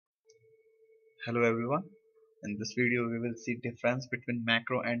Hello everyone. In this video we will see difference between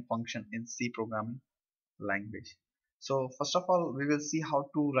macro and function in C programming language. So first of all we will see how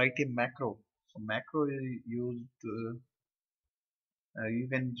to write a macro. So macro is used you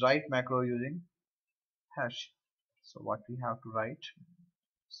can write macro using hash. So what we have to write?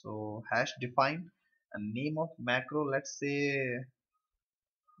 So hash define a name of macro. Let's say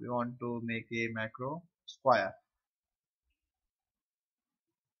we want to make a macro square.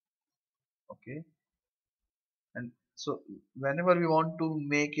 Okay, and so whenever we want to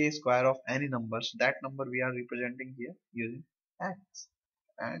make a square of any numbers, that number we are representing here using x,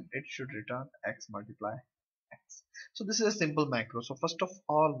 and it should return x multiply x. So this is a simple macro. So first of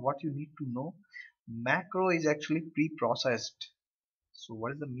all, what you need to know, macro is actually pre-processed. So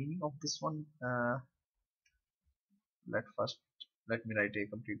what is the meaning of this one? Let me write a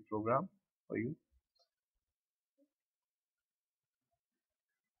complete program for you.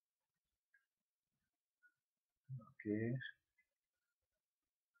 Okay,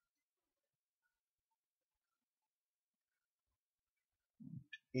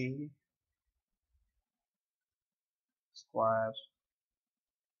 a square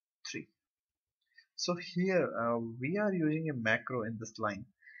 3. So here we are using a macro in this line.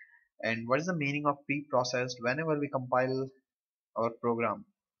 And what is the meaning of pre-processed? Whenever we compile our program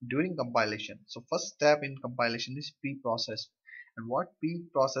during compilation, so first step in compilation is pre-processed. And what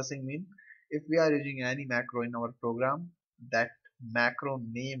pre-processing mean? If we are using any macro in our program, that macro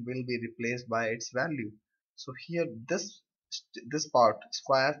name will be replaced by its value. So here this part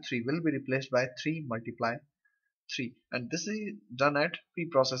square 3 will be replaced by 3 multiply 3, and this is done at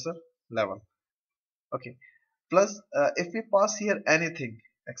preprocessor level. Okay, plus if we pass here anything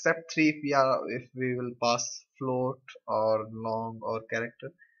except 3, if we will pass float or long or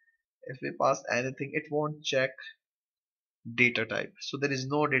character, if we pass anything it won't check data type. So there is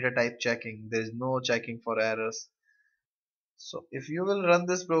no data type checking, there is no checking for errors. So if you will run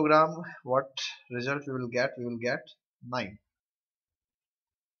this program, what result we will get? We will get 9.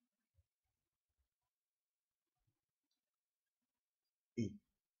 E.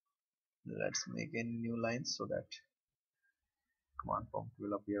 Let's make a new line so that command prompt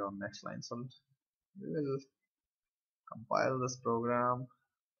will appear on next line. So we will compile this program.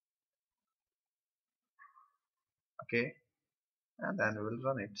 Okay, and then we will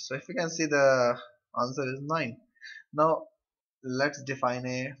run it. So if you can see, the answer is 9. Now let's define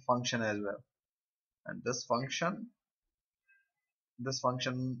a function as well, and this function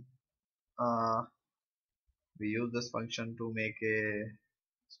uh, we use this function to make a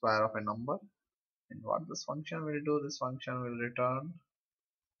square of a number. And what this function will do, this function will return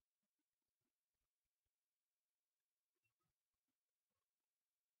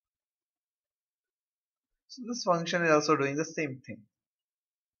so this function is also doing the same thing.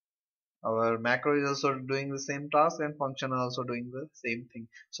 Our macro is also doing the same task, and function are also doing the same thing.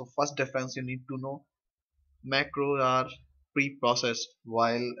 So first difference you need to know, macros are pre-processed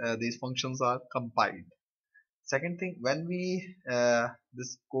while these functions are compiled. Second thing, when we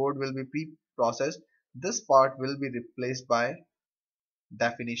this code will be pre-processed, this part will be replaced by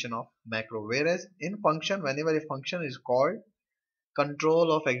definition of macro, whereas in function, whenever a function is called,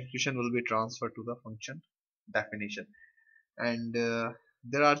 control of execution will be transferred to the function definition. And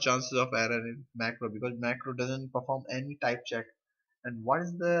there are chances of error in macro because macro doesn't perform any type check. And what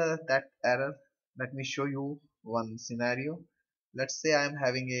is the that error? Let me show you one scenario. Let's say I am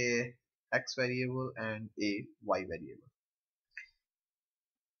having a x variable and a y variable.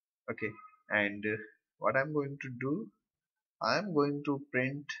 Okay, and what I'm going to do, I'm going to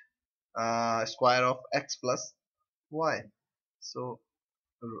print square of x plus y. So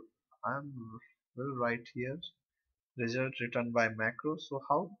I'm will write here result returned by macro. So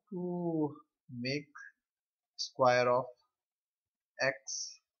how to make square of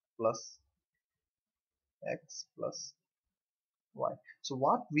x plus y? So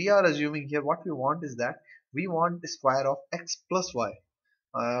what we are assuming here, what we want is that we want the square of x plus y,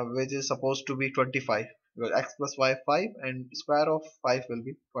 which is supposed to be 25, because x plus y 5 and square of 5 will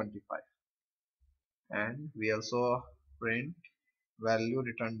be 25. And we also print value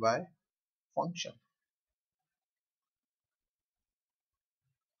returned by function.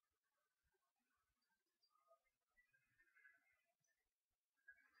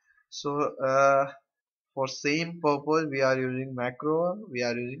 So for same purpose we are using macro, we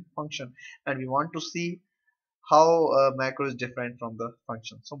are using function, and we want to see how macro is different from the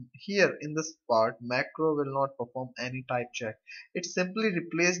function. So here in this part, macro will not perform any type check. It simply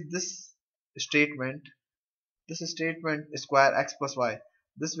replaces statement this statement square x plus y.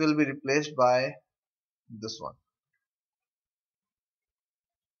 This will be replaced by this one.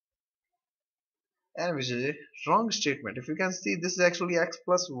 and which is a wrong statement. If you can see, this is actually x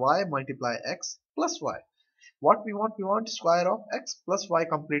plus y multiply x plus y. What we want square of x plus y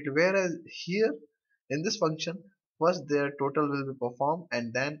completely, whereas here in this function first their total will be performed,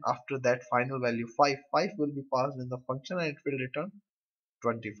 and then after that final value 5 will be passed in the function and it will return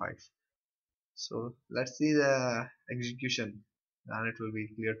 25. So let's see the execution and it will be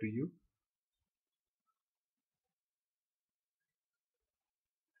clear to you.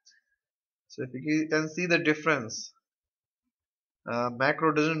 So if you can see the difference,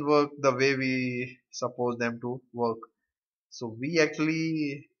 macro doesn't work the way we suppose them to work. So we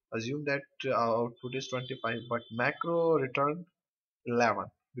actually assume that our output is 25, but macro returned 11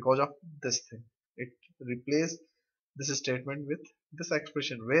 because of this thing. It replaced this statement with this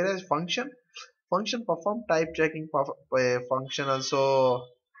expression, whereas function perform type checking, function also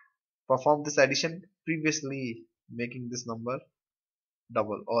perform this addition previously, making this number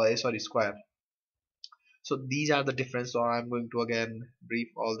double or sorry square. So these are the difference. So I'm going to again brief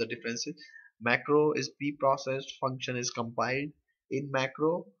all the differences. Macro is pre-processed, function is compiled. In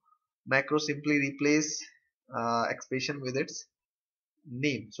macro simply replace expression with its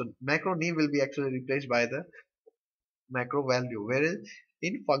name. So macro name will be actually replaced by the macro value, whereas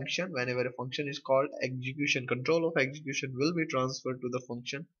in function, whenever a function is called, execution control of execution will be transferred to the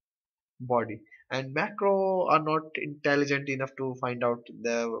function body, and macro are not intelligent enough to find out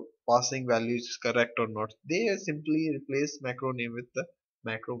the passing value is correct or not. They simply replace macro name with the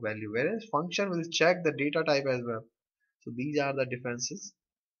macro value, whereas function will check the data type as well. So these are the differences.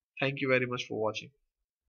 Thank you very much for watching.